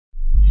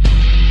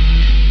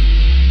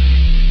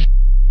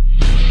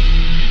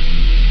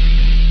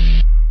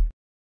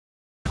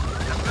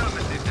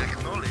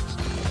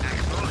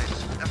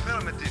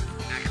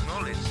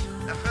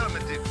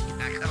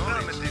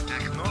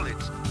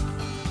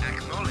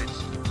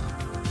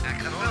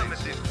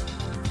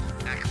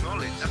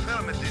Acknowledge.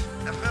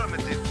 Affirmative.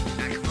 Affirmative.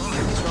 Acknowledge.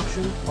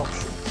 Construction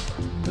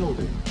options.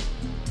 Building.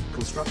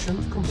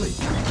 Construction complete.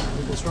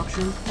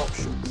 Construction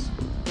options.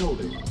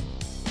 Building.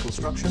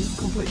 Construction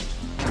complete.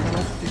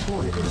 Cannot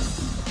deploy here.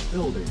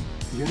 Building.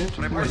 Unit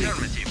ready.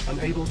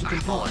 Unable to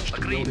comply.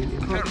 Building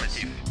in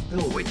progress.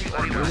 Building.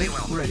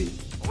 Unit ready.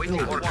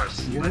 Waiting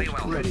orders.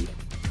 Unit ready.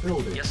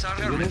 Building. Yes, sir.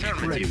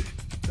 Unit ready.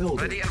 Building.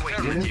 Ready and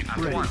waiting. Unit At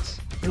ready. once.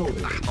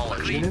 Building.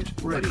 Acknowledged. Unit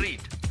ready.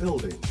 Agreed.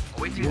 Building.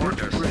 Awaiting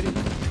Unit orders. ready.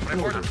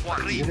 Report Building. at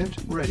once. Unit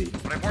ready.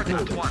 Report at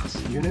Building.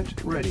 once. Unit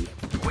ready.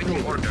 Awaiting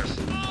Building. orders.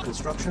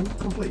 Construction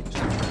complete.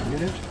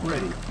 Unit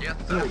ready. Yes,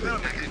 sir. Building.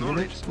 Unit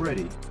Acknowledged.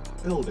 ready.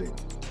 Building.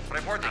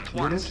 Report at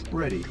once. Unit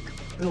ready.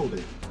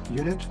 Building.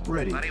 Unit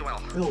ready. Very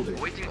well.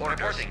 Building. Waiting orders.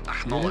 Reporting. Unit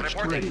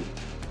Acknowledged. ready.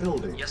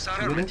 Building. Yes, sir.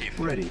 Unit Affirmative.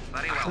 ready.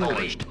 Very well.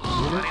 Building. Acknowledged.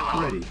 Unit Very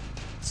well. ready.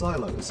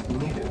 Silos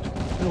needed.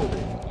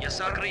 Building. Yes,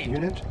 sir. Agreed.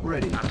 Unit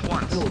ready. At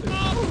once. Building.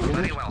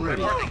 Very Unit well.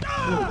 ready. Reporting.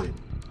 Building.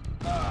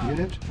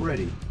 Unit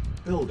ready.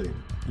 Building.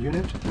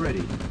 Unit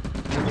ready.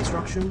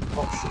 Construction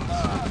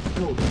options.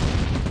 Building.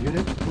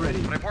 Unit ready.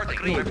 Reporting.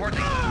 Building.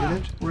 Reporting.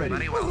 Unit ready.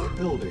 Very well.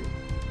 Building.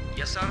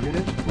 Yes, sir.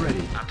 Unit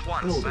ready. At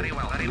once. Building. Very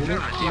well. Very Unit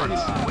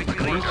affirmative. ready.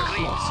 Waiting. Unit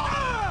Agreed.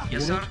 lost.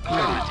 Yes, sir. Unit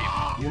ready.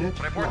 Affirmative. Unit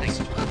Reporting.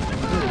 lost.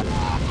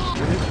 Building.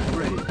 Unit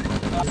ready.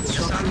 Yes,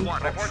 sir. Construction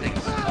One. Reporting.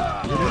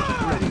 options. Unit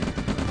ready.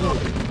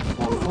 Building.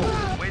 On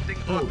hold. Waiting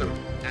order.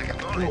 Building.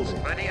 Acknowledged.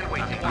 Building. Ready and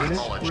waiting. Unit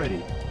Acknowledged.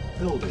 ready.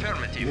 Building.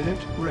 Affirmative. Unit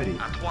ready.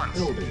 At once.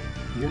 Building.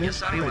 Unit Yes,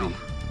 very ready. well.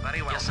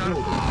 Very well. Yes, sir.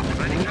 Building.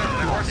 Ready. Unit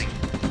Reporting.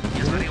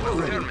 Yes, very well.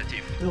 ready.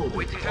 Affirmative. Building.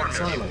 Waiting Silos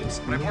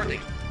orders. Reporting.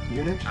 needed.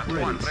 Unit At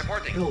ready. once.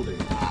 Reporting. Building.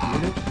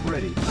 Unit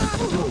ready.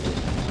 Building.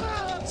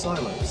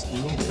 Silos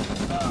needed.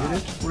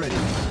 Unit ready.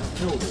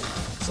 Building.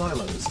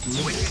 Silos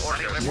needed. Waiting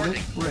order. Reporting.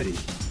 Unit ready.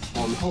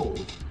 On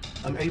hold.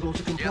 Unable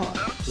to comply.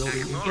 Yes, sir.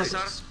 Building in Acknowledged,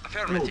 progress. sir.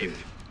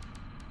 Affirmative.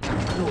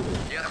 Building.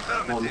 Yes, On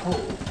affirmative.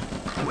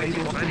 hold.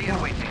 Waiting. Unable to Ready and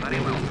comply. waiting. Very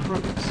Building well. in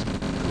progress.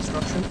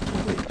 Construction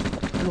complete.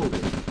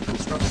 Building.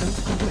 Construction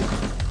complete.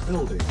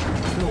 Building.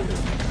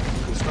 Building.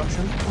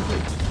 Construction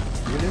complete.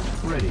 Unit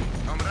ready.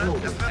 Comrade,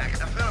 Building.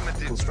 effect.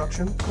 Affirmative.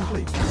 Construction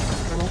complete.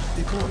 Cannot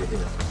deploy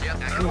here. Yes,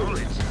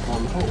 Building. acknowledged.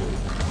 On hold.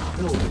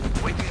 Building.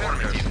 Waiting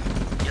orders.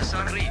 Yes,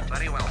 sir. Agreed.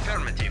 Very well.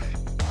 Affirmative.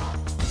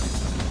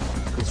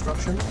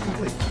 Construction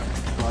complete.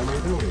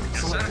 Primary building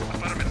Yes, sir. selected.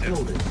 Affirmative.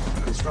 Building.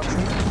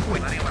 Construction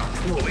complete. Very well.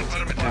 Building.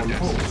 Affirmative. On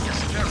hold. Yes,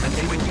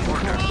 affirmative. Waiting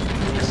order.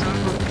 Yes, sir.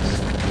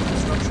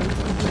 Construction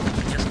complete.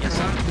 Yes, yes,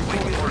 sir.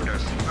 Waiting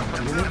orders.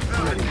 Unit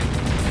ready.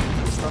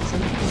 Construction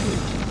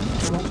complete.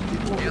 Cannot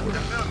deploy Yes,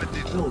 here.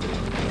 affirmative. Building.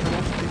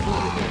 Cannot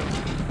deploy here.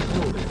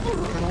 Building.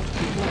 Cannot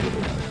deploy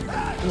here.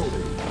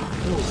 Building.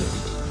 Building.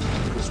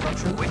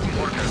 Construction Waiting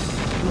orders.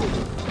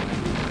 Building.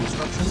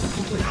 Construction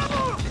complete.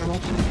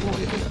 Cannot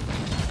deploy here.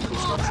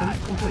 Construction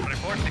complete.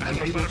 Reporting. Unable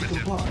to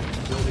Affirmative. comply.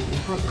 Building in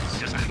progress.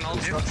 Yes,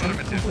 acknowledged. Construction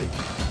Affirmative. complete.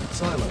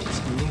 Silos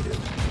needed.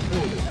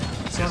 Building.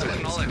 Silos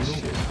acknowledged.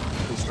 needed.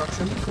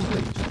 Construction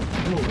complete.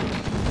 Building.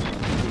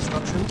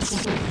 Construction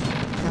complete.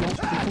 Cannot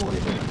deploy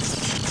here.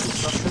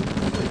 Construction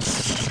complete.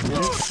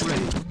 Unit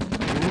ready.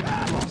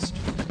 Unit lost.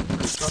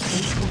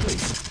 Construction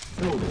complete.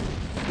 Building.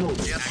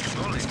 Building. Yes,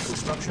 acknowledged.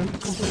 Construction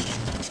complete.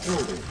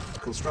 Building.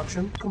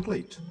 Construction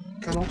complete.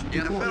 Cannot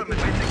Yes, deploy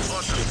affirmative. here. Waiting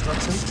order.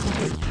 Construction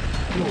complete.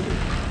 Building.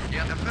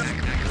 Yes,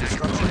 affirmative.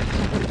 Construction Acknowledged.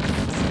 complete.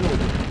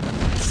 Building.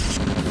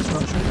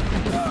 Construction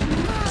complete.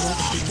 Cannot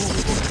deploy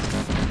here.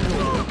 Building.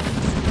 Construction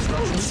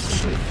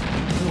complete.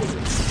 Building. Construction complete.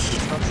 Building. Construction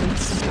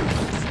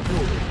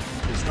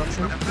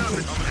complete.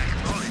 Affirmative.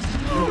 Acknowledged.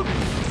 Building.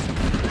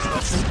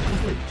 Construction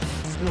complete.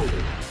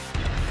 Building.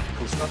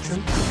 Construction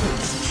complete.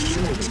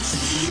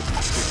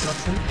 Building.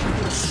 Construction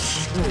complete.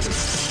 Building.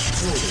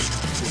 Building.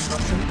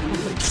 Construction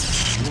complete.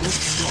 Unit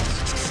lost.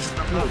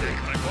 Building.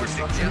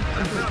 Construction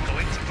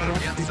complete.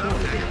 Cannot Yes, sir. deploy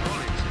here.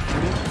 Acknowledged.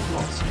 Unit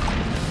lost.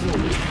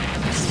 Building.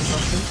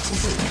 Construction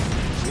complete.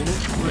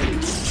 Unit ready.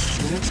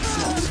 Unit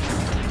lost.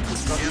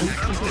 Construction Yes,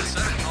 complete.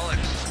 sir.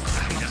 Acknowledged.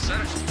 Yes, sir.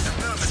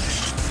 Affirmative.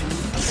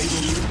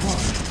 Unable to comply.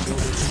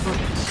 Building in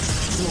progress.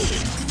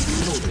 Building.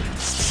 Building.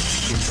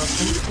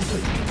 Construction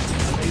complete.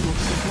 Unable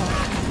to comply.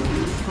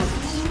 Building in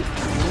progress.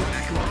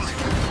 Unit lost.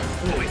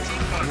 Building.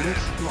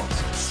 Unit lost.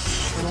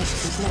 Cannot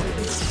deploy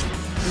here.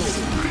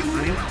 Building.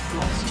 Unit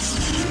lost.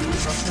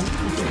 Construction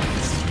complete.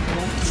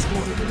 Cannot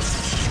deploy here.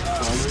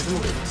 Primary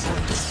building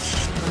selected.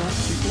 Cannot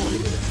deploy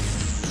here.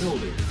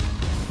 Building.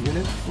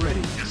 Unit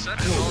ready. Yes, sir.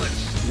 Building.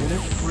 Acknowledged.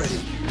 Unit ready.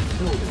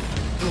 Building.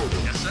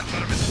 Building. Yes, sir.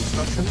 Affirmative.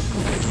 Construction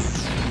complete.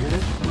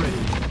 Unit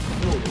ready.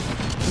 Building.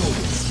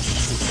 Building.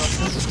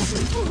 Construction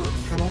complete.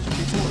 Cannot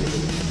deploy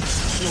here.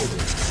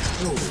 Building.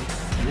 Building.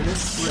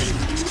 Unit ready.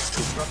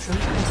 Construction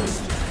complete.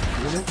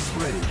 Unit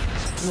ready.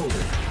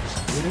 Building.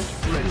 Unit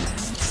ready.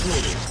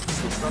 Building.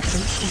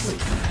 Construction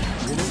complete.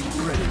 Unit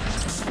ready.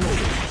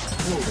 Building.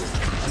 Building.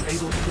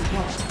 Unable to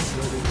comply.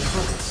 Building in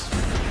progress.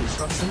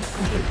 Construction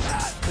complete.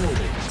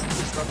 Building.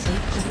 Construction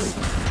complete.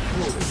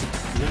 Building.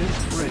 Unit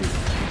ready.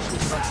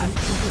 Construction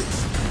complete.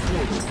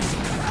 Building.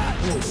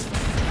 Building.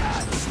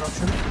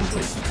 Construction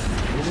complete.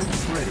 Unit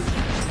ready.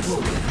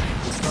 Building.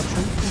 Construction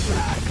Construction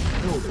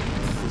complete. Building.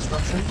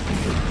 Construction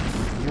complete.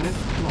 Unit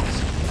lost.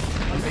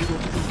 Unable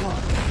to comply.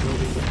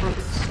 Building in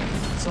progress.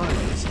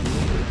 Silos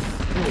needed.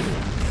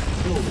 Building.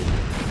 Building.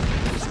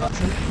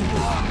 Construction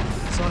complete.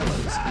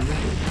 Silos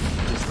needed.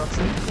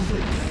 Construction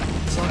complete.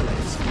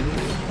 Silos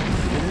needed.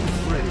 Unit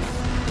ready.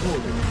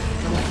 Building.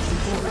 Cannot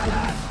deploy.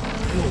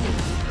 Building.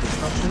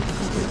 Construction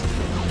complete.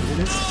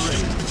 Unit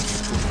ready.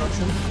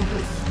 Construction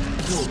complete.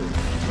 Building.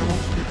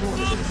 Cannot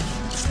deploy.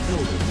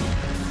 Building.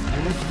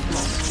 Unit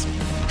lost.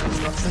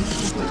 Construction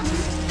complete.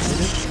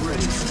 Unit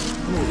ready.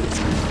 Building.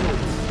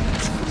 Building.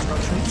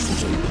 Construction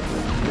complete.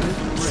 Unit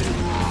ready.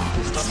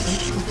 Construction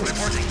complete.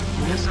 Reporting.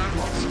 Unit Yes, sir.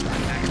 lost.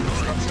 Acknowledged.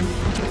 Construction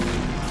complete.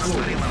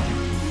 Very well.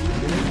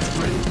 Unit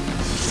ready.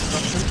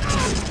 Construction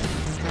complete.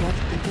 Cannot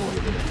deploy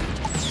unit.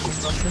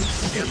 Construction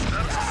complete.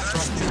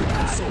 Structure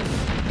sold.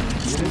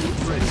 Unit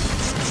ready.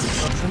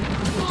 Construction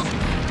complete.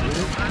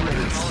 Unit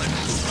ready.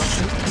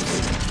 Construction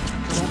complete.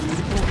 Cannot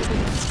deploy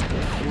unit.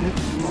 Unit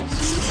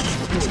lost.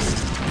 Building.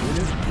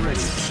 Unit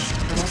ready.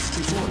 Cannot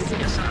deploy unit.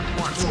 Yes, sir.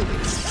 Once.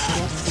 Building.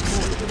 Cannot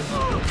deploy unit.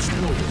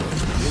 Building.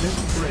 Unit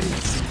ready.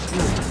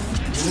 Building.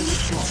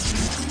 Unit lost.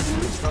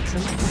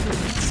 Construction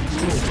complete.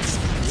 Building.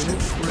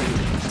 Unit ready.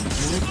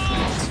 Unit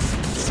lost.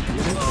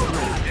 Unit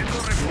ready. Echo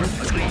report. Unit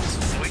Agreed. lost.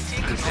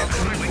 Waiting.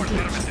 Construction Echo report.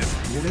 complete. Affirmative.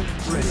 Unit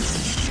ready.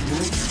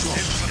 Unit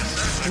lost. Yes,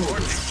 sir. Building.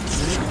 Reporting.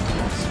 Unit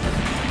lost.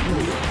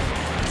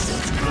 Building.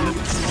 Unit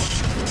lost.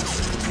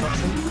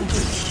 Construction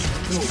complete.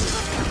 Building.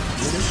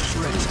 Unit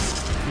ready.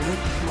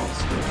 Unit lost.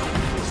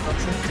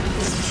 Construction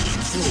complete.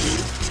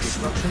 Building.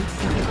 Construction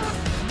complete.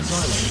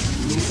 Silos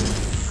needed.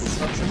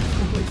 Construction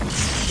complete.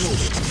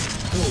 Building.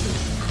 Building.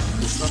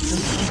 Construction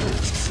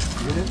complete.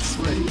 Unit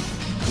ready.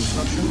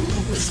 Construction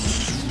complete.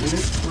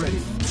 Unit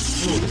ready.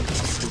 Building.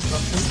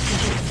 Construction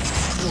complete.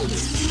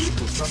 Building.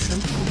 Construction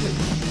complete.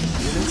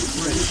 Unit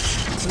ready.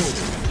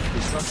 Building.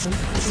 Construction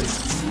complete.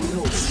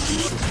 Building.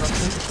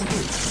 Construction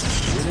complete.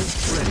 Unit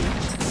ready.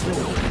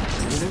 Building.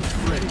 Unit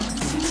ready.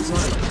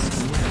 Silos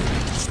needed.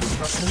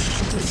 Construction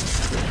complete.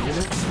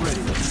 Unit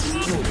ready.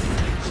 Building.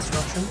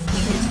 Construction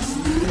complete.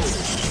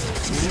 Building.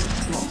 Unit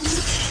lost.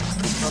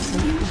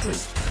 Construction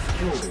complete.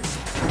 Building.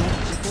 Cannot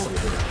deploy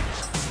unit.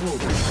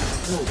 Building.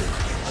 Building.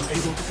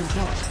 Unable to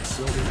comply.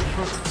 Building in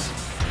progress.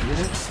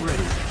 Unit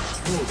ready.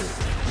 Building.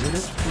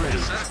 Unit ready.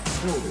 Yes, sir.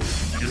 Building.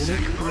 Yes,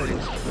 Unit sir. ready.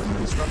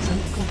 Construction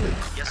complete.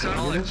 Yes, sir. Unit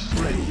Knowledge.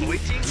 ready.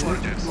 Waiting for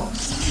Unit orders.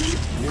 lost.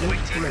 Unit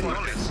Waiting ready. for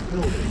orders.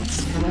 Building.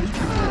 Cannot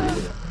deploy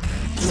unit.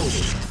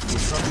 Building.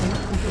 Construction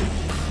complete.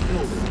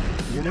 Building.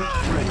 Unit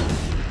ready.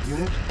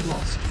 Unit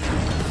lost.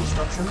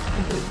 Construction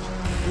complete.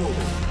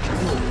 Building.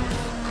 Building.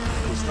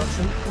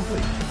 Construction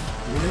complete.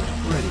 Unit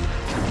ready.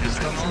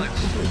 Construction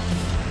acknowledged. complete.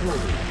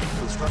 Building.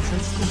 Construction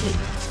complete.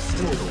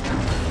 Building.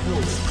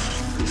 Building.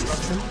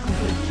 Construction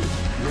complete.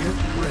 Unit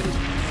ready.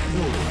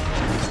 Building.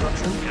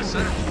 Construction Yes,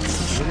 sir. complete.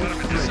 Unit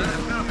Affirmative, ready. sir.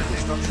 Affirmative.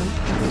 Construction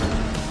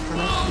complete.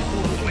 Cannot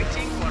deploy.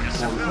 Waiting for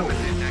yes, On hold.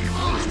 affirmative.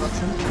 Acknowledged.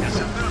 Construction Yes,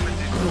 complete.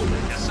 affirmative.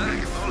 Building. Yes, sir.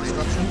 Acknowledged.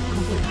 Construction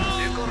complete.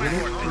 Echo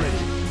Unit report.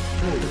 ready.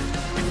 Building.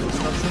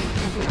 Construction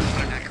complete.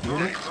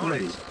 Unit Acknowledged.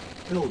 ready.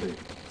 Building.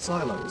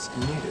 Silos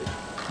needed.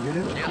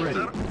 Unit Yes, ready.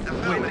 sir.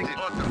 Building.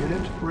 Affirmative.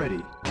 Unit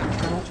ready.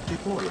 Cannot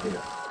deploy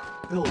here.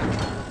 Building.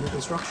 New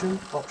construction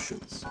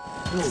options.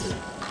 Building.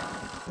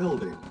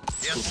 Building.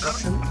 Yes,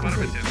 Construction sir.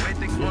 complete. Affirmative.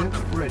 Waiting Unit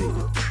order. ready.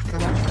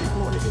 Cannot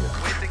deploy here.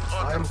 Waiting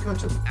I am order.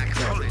 curtain.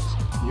 Acknowledged.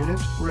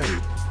 Unit ready.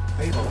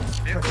 Able.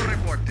 Echo Prepping.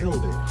 reporting.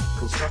 Building.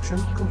 Construction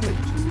complete.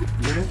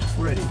 Unit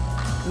ready.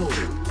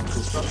 Building.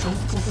 Construction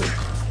complete.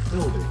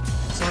 Building.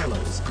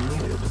 Silos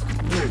needed.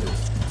 Building.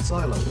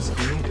 Silos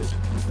needed.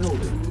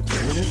 Building.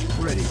 Unit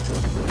ready.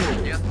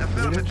 Building. Yes, Unit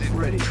affirmative.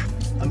 ready.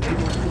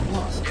 Unable to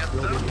comply. Yes,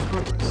 Building sir. in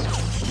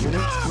progress.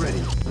 Unit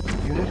ready.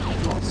 Unit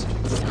lost.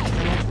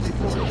 Cannot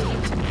deploy.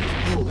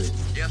 Building.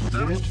 Yes, sir.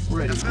 Unit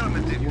ready.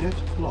 Affirmative. Unit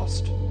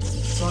lost.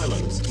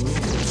 Silos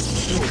needed.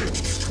 Building.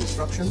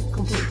 Construction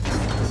complete.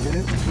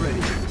 Unit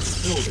ready.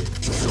 Building.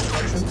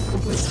 Construction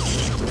complete.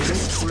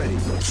 Unit ready.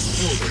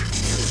 Building.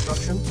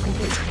 Construction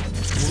complete.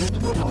 Unit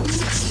lost.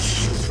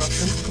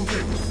 Construction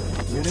complete.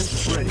 Unit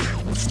ready.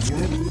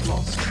 Unit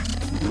lost.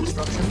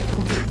 Construction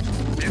complete.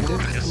 Echo,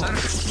 Unit yes, sir.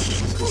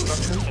 lost.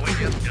 Construction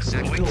complete. Yes,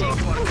 sir. Waiting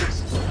for orders.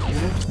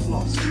 Unit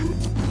lost.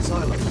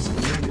 Silos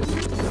needed.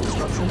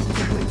 Construction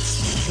complete.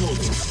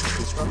 Building.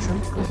 Construction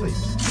complete.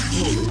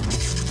 Building.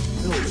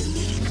 Building.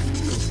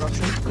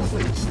 Construction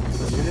complete.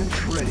 Unit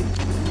ready.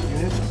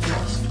 Unit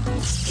lost.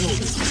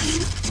 Building.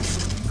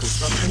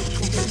 Construction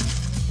complete.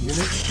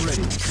 Unit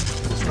ready.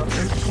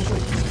 Construction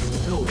complete.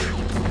 Building.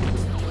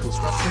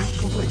 Construction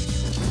complete.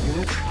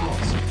 Unit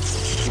lost.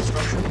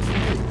 Construction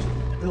complete.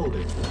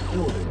 Building.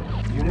 Building.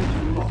 Unit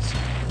lost.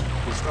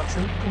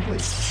 Construction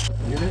complete.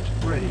 Unit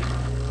ready.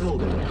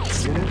 Building.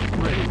 Unit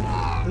ready.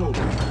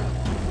 Building.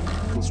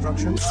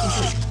 Construction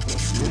complete.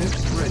 Unit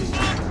ready.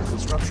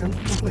 Construction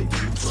complete.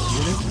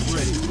 Unit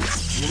ready.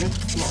 Unit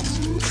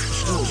lost.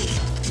 Building.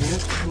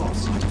 Unit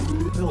lost.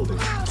 Building.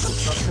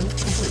 Construction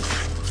complete.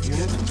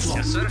 Unit lost.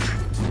 Yes, sir.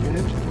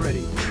 Unit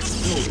ready.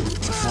 Building.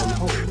 On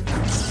hold.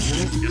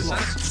 Unit Yes,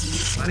 lost.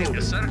 sir.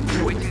 Yes, sir.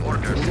 Waiting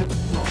orders. Unit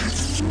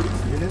lost.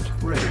 Unit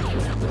ready.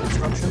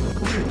 Construction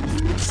complete.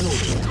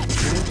 Building.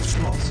 Unit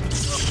lost.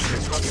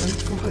 Construction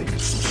complete.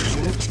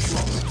 Unit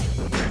lost.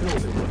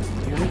 Building.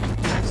 Unit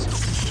lost.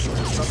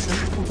 Construction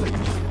complete.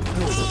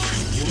 Building.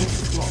 Unit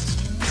lost.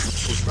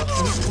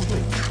 Construction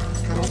complete.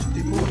 Cannot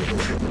deploy.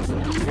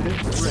 Unit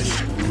ready.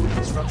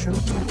 Construction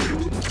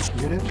complete.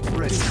 Unit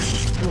ready.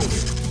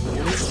 Building.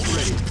 Unit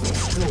ready.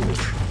 Building.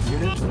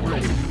 Unit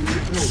ready.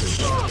 Building.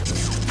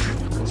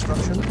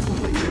 Construction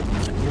complete.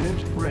 Unit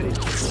ready.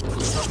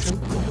 Construction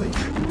complete.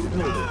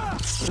 Building.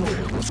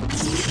 Building.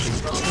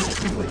 Construction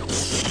complete.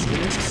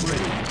 Unit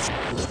ready.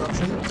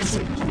 Construction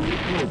complete.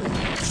 Building.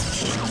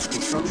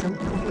 Construction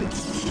complete.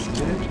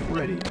 Unit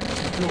ready.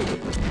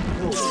 Building.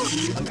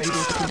 Building.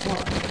 Unable to comply.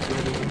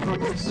 Building in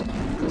progress.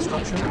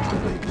 Construction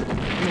complete.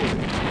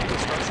 Building.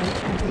 Construction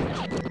complete.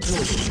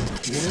 Building.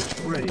 Unit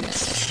ready.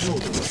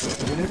 Building.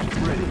 Unit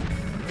ready.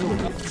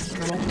 Building.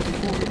 Cannot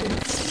deploy.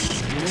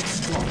 Unit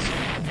lost.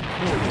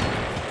 Building.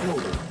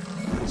 Building.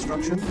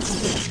 Construction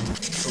complete.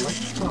 Select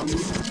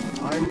target.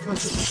 Iron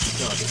curtain.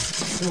 Target.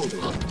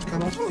 Building.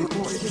 Cannot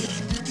deploy.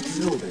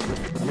 Building.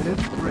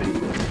 Unit ready.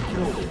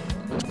 Building.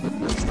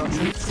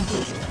 Construction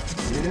complete.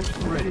 Unit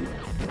ready.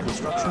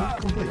 Construction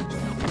complete.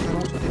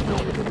 Cannot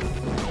deploy.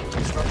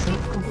 Construction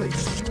complete.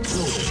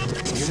 Building.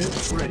 Unit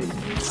ready.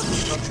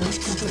 Construction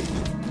complete.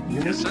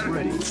 Unit Yes, sir.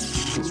 ready.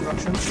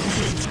 Construction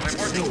complete.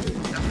 Reporting. Building.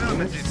 Unit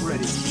Affirmative.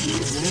 ready.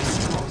 Unit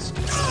lost.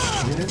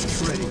 Unit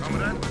ready.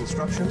 Comrade.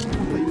 Construction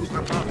complete.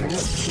 Unit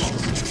lost.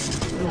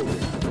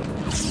 Building.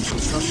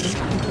 Construction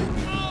complete.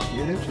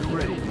 Unit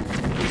ready.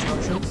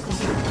 Construction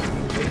complete.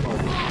 Able.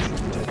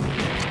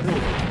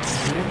 Building.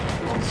 Unit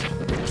lost.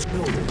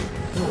 Building.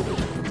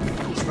 Building.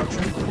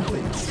 Construction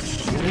complete.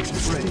 Unit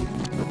ready.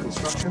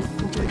 Construction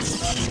complete.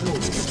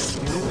 Building.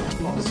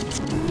 Unit lost.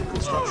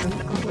 Construction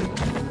complete.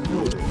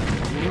 Building.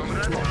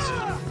 Unit lost.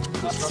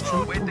 Construction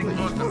Waiting complete.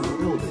 order.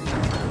 Building.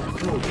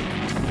 Building.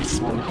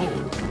 On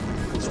hold.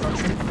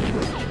 Construction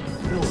complete.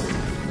 Building.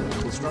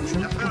 Construction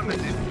complete.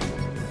 Affirmative.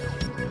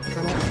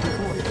 Cannot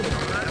deploy.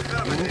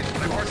 Affirmative.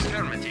 Report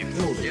affirmative.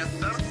 Building. Yes,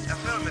 sir.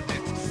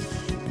 Affirmative.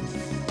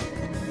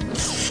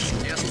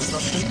 Yes,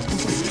 Construction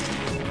complete.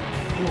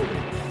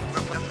 Building.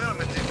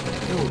 affirmative.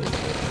 Building.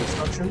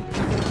 Construction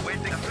complete.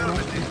 Waiting Cannot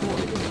affirmative.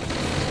 deploy.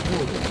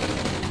 Building.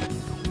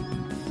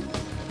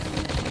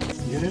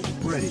 Unit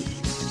ready.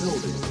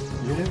 Building.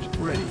 Unit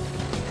ready.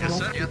 Yes,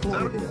 sir. Cannot Yes, deploy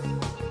sir. here.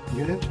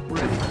 Unit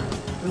ready.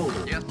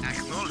 Building. Yes,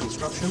 acknowledge.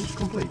 Construction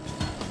complete.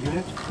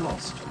 Unit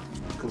lost.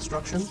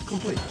 Construction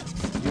complete.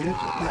 Unit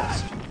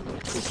lost.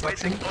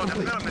 Construction Waiting on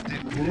complete.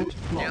 affirmative. Unit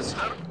Yes, lost.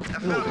 sir.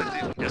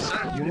 Affirmative. Yes,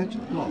 sir. Unit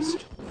lost.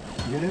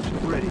 Unit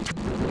ready.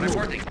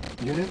 Reporting.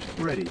 Unit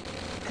ready.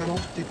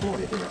 Cannot deploy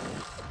here.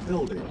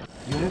 Building.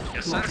 Unit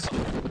Yes, sir. lost.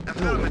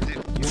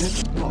 Affirmative. Unit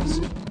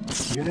lost.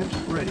 Unit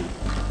ready.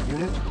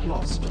 Unit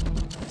lost.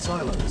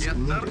 Silos Yes, sir.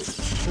 needed.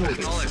 Building.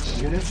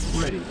 Acknowledged. Unit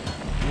ready.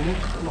 Unit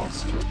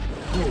lost.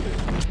 Building.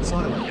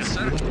 Silos Yes,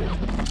 sir.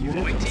 needed.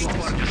 Unit Waiting lost.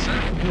 for yes, sir.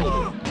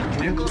 Building. Unit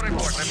Vehicle report.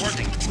 lost.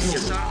 Reporting. Yes,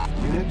 Building. sir.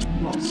 Unit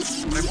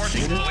lost.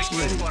 Reporting. Unit Waiting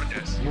ready.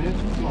 orders. Unit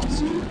lost.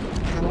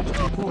 Cannot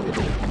deploy.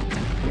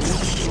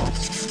 Unit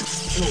lost.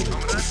 Building.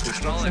 Comrade, Construction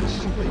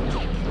acknowledged. complete.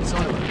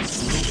 Silence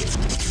needed.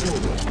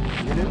 Building.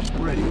 Unit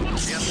ready.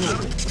 Yes, sir.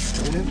 Building.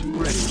 Unit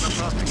ready.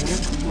 Affirmative.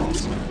 Unit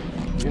lost.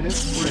 Unit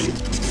ready.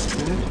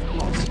 Unit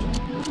lost.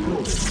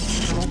 Building.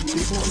 Cannot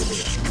deploy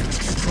here.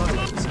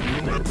 Silence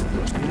needed.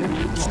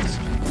 Unit lost.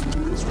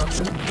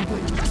 Construction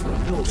complete.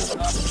 Building.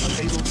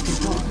 Unable to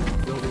comply.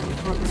 Building in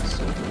progress.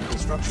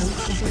 Construction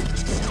complete.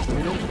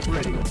 Unit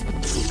ready.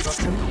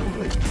 Construction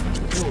complete.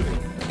 Building.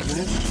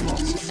 Unit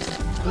lost.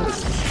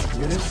 Building.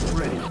 Unit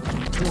ready.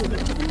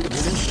 Building.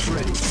 Unit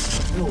ready.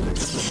 Building.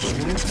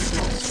 Unit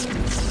lost.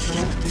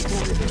 Cannot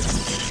deploy here.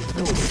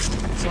 Building.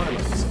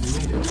 Silence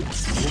needed.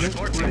 Unit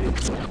ready.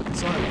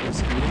 Silence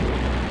needed.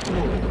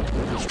 Building.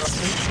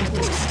 Construction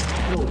complete.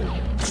 Building.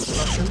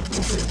 Construction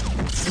complete.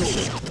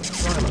 Building.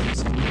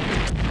 Silence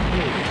needed.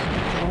 Building.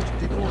 Cannot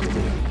deploy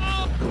here.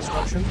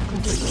 Construction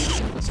complete.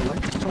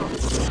 Select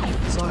target.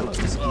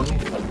 Silence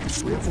needed.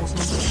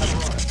 Reinforcements have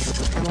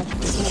arrived. Cannot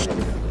deploy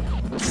here.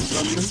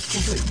 Construction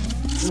complete.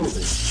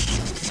 Building.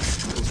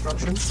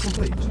 Construction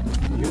complete.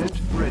 Unit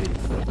ready.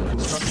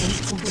 Construction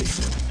complete.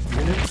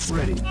 Unit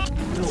ready.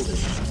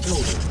 Building.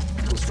 Building.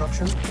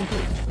 Construction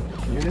complete.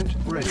 Unit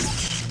ready.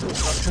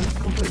 Construction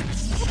complete.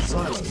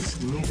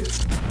 Silos needed.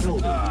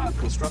 Building.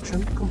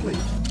 Construction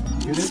complete.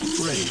 Unit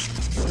ready.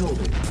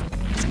 Building.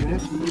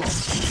 Unit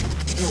lost.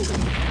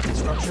 Building.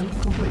 Construction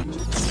complete.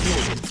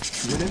 Building.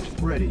 Unit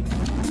ready.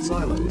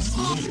 Silos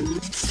needed.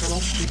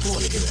 Cannot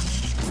deploy here.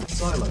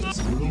 Silos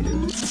needed.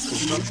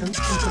 Construction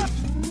complete.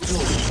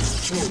 Building.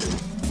 Building.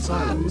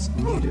 Silos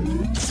needed.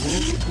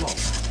 Unit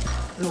lost.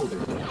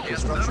 Building.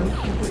 Construction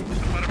complete.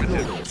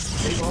 Building.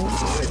 Able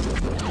ready.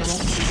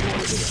 Cannot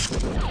deploy here.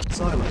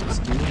 Silos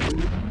needed.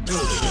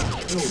 Building.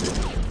 Building.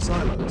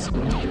 Silos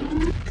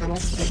needed.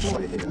 Cannot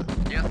deploy here.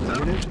 Yes, sir.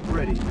 Unit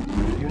ready.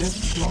 Unit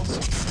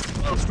lost.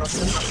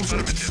 Construction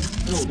complete.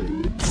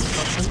 Building.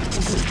 Construction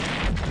complete.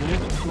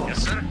 Unit lost. Yes,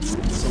 sir.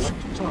 Select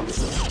target.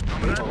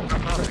 Mobile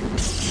detected.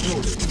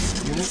 Building.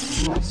 Unit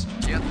lost.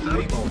 Yes, sir.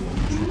 Mobile launch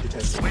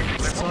detected. Waiting.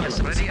 Yes,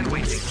 ready and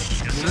waiting.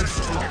 Yes, sir. Unit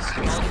lost.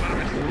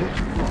 Affirmative. Unit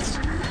lost.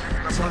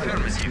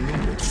 Silence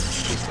needed.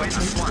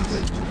 Construction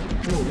complete.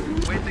 Building.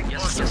 Waiting.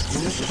 Yes, Unit yes.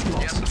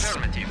 lost. Yes,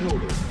 affirmative.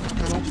 Building.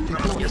 Cannot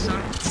deploy. Yes, sir.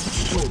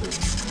 Building.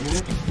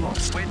 Unit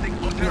lost. Waiting.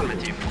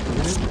 Affirmative.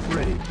 Unit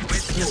ready.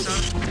 Waiting. Yes, sir.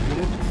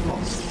 Unit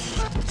lost.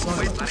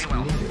 Silence very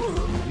well. needed.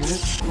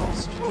 Unit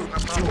lost.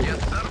 Yes,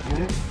 sir.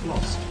 Unit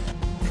lost.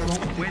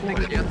 Cannot Waiting.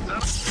 deploy. Yes, sir.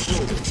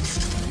 Building.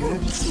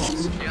 Unit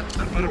lost. Yes,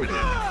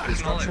 affirmative.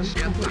 Construction Acknowledge.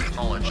 Yes, complete.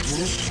 acknowledge.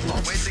 Unit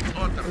lost. Waiting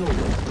order.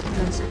 Building.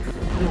 Cancel.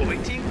 Building.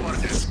 Waiting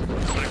orders.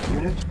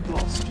 Unit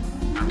lost.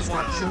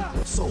 Construction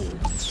sold.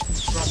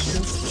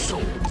 Construction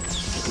sold.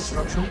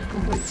 Construction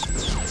complete.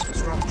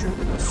 Construction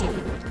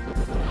sold.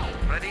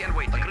 Ready and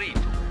wait. Agreed.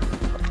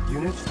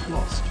 Unit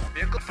lost.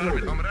 Vehicle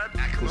affirmative, Building. comrade.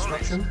 Acknowledge.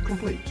 Construction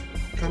complete.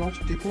 Cannot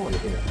deploy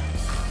here.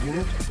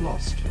 Unit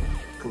lost.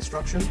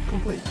 Construction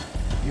complete.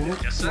 Unit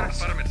Yes, sir.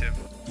 lost. Affirmative.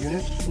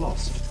 Unit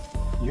lost.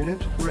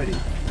 Unit ready.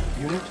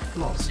 Unit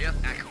lost. Yes,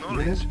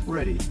 acknowledge. Unit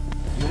ready.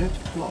 Unit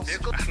lost.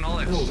 Vehicle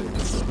acknowledge. Building.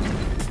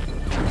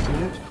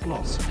 Unit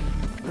lost.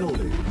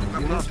 Building.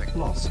 Unit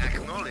lost.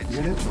 Acknowledge.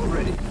 Unit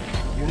ready.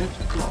 Unit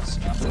lost.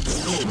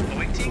 Building.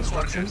 Awaiting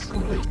Construction orders.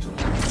 complete.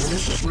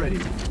 Unit ready.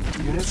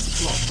 Unit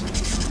lost.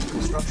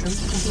 Construction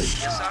complete.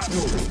 Yes, sir.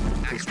 Building.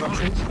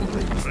 Construction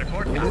complete.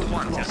 Report Unit at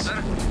 1. Yes, lost. sir.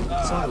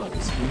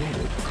 Silence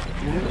needed.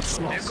 Unit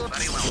Vehicle lost.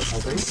 very well.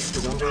 Our base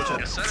is under attack.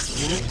 Yes, sir.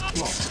 Unit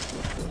lost.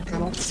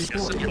 Cannot Yes,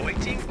 deploy. sir.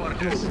 Awaiting orders.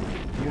 Building.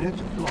 Unit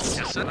lost.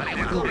 Yes, sir.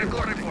 Vehicle Building.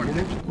 report.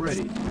 Unit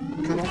ready.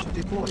 Cannot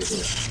deploy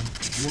here.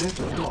 Unit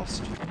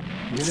lost.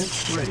 Unit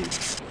ready.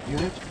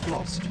 Unit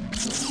lost.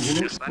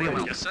 Unit Yes, very well.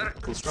 ready. Yes, sir.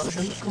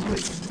 Construction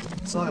complete.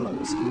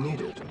 Silos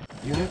needed.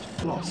 Unit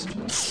lost.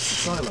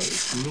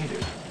 Silos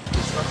needed.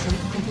 Construction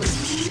complete.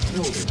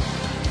 Building.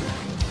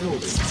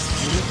 Building.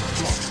 Unit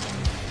lost.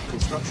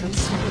 Construction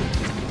complete.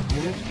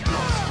 Unit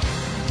lost.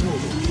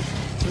 Building.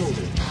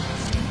 Building.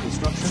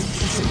 Construction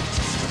complete.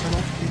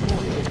 Cannot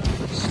deploy here.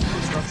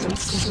 Construction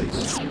complete.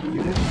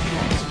 Unit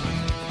lost.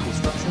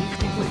 Construction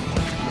complete.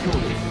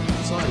 Building.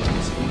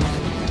 Silos needed.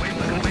 Wait,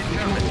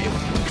 affirmative.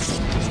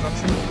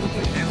 Construction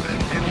complete.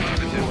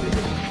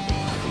 Affirmative.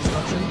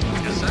 Construction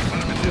Yes, sir.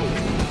 Affirmative.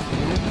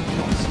 unit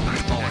lost.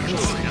 Acknowledge.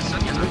 Yes, sir.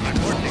 Yes,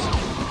 reporting.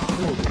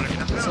 Building.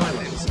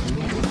 Silence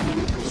needed.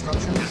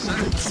 Construction Yes, sir.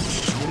 complete.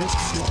 Unit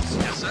lost.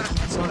 Yes, sir.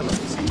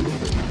 Silence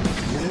needed.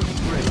 Unit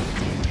ready.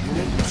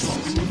 Unit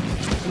lost.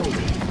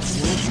 Building.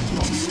 Unit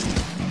lost.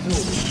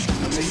 Building.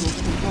 Unable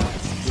to comply.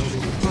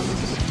 Building in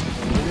progress.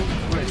 Unit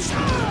ready.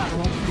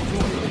 Cannot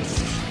deploy it.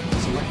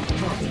 Select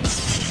target.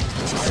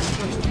 Fire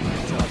present.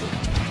 Target.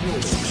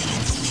 Building.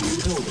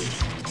 Building.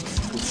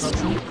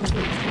 Construction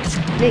complete.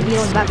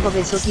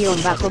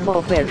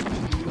 D-Besos-Buffer.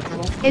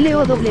 Cannot LOW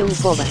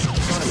cover.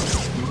 silence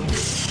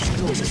needed.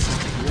 Building. Unit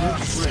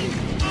ready.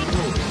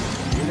 Building.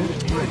 Unit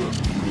ready.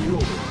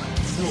 Building.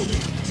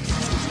 Building.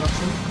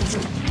 Construction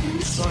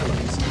complete.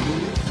 Silence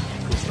needed.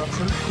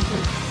 Construction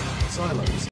complete. Silence